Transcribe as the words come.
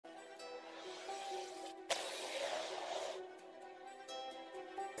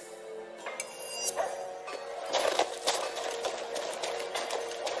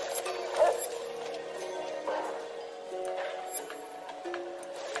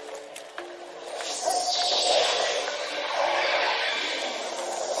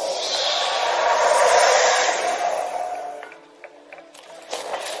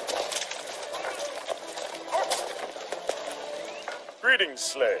Ring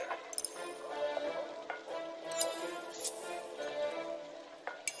Slayer.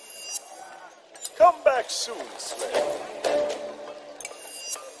 Come back soon, Slayer.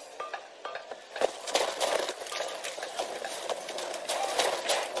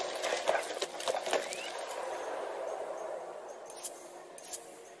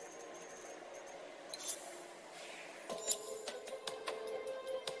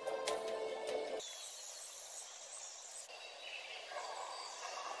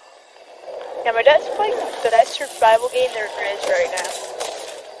 Yeah, my dad's playing the best survival game there is right now.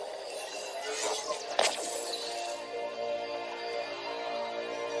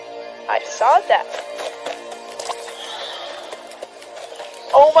 I saw that.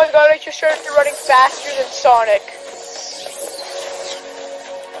 Oh my god, I just started running faster than Sonic.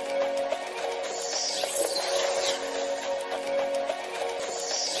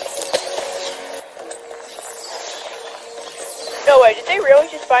 No way, did they really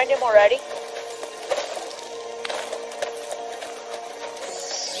just find him already?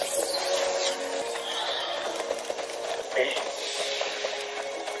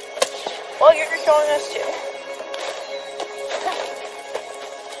 Well, you're showing us too.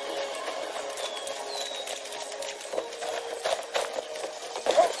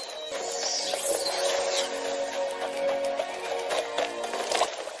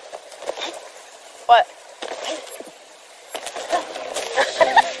 What?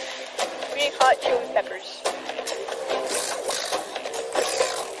 We need hot chili peppers.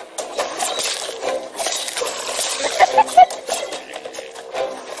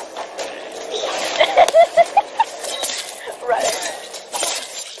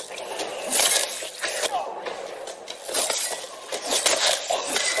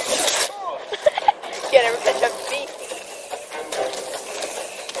 Can't ever catch up to me.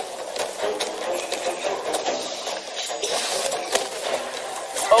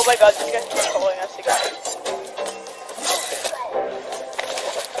 Oh my god, this guy's controlling us again.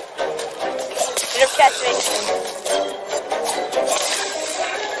 You never catch me.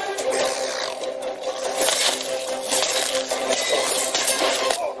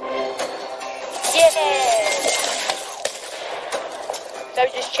 Yeah! I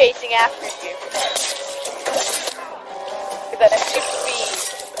was just chasing after you. That extra speed.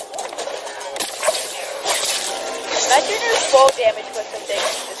 Imagine there's full damage with some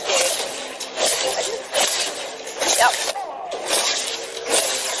things in this game. Yep.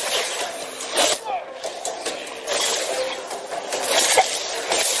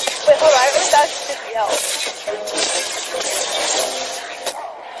 Wait, hold on, I really thought it should be health.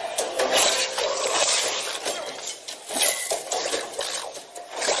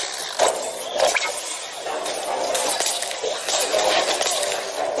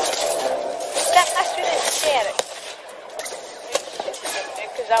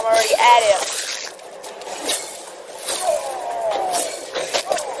 I'm already at him.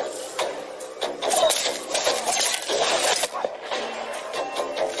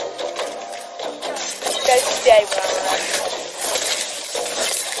 This guy's dead when I'm around.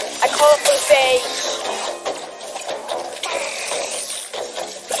 I call him for the face.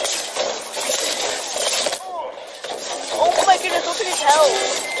 Oh my goodness, look at his health.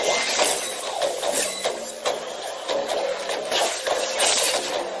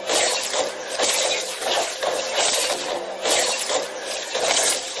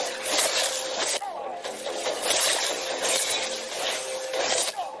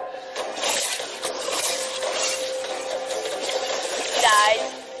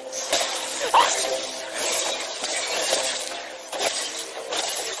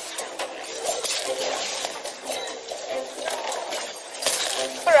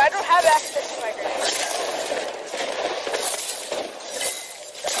 I don't have access to my grenades.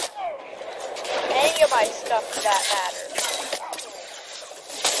 Any of my stuff for that matter.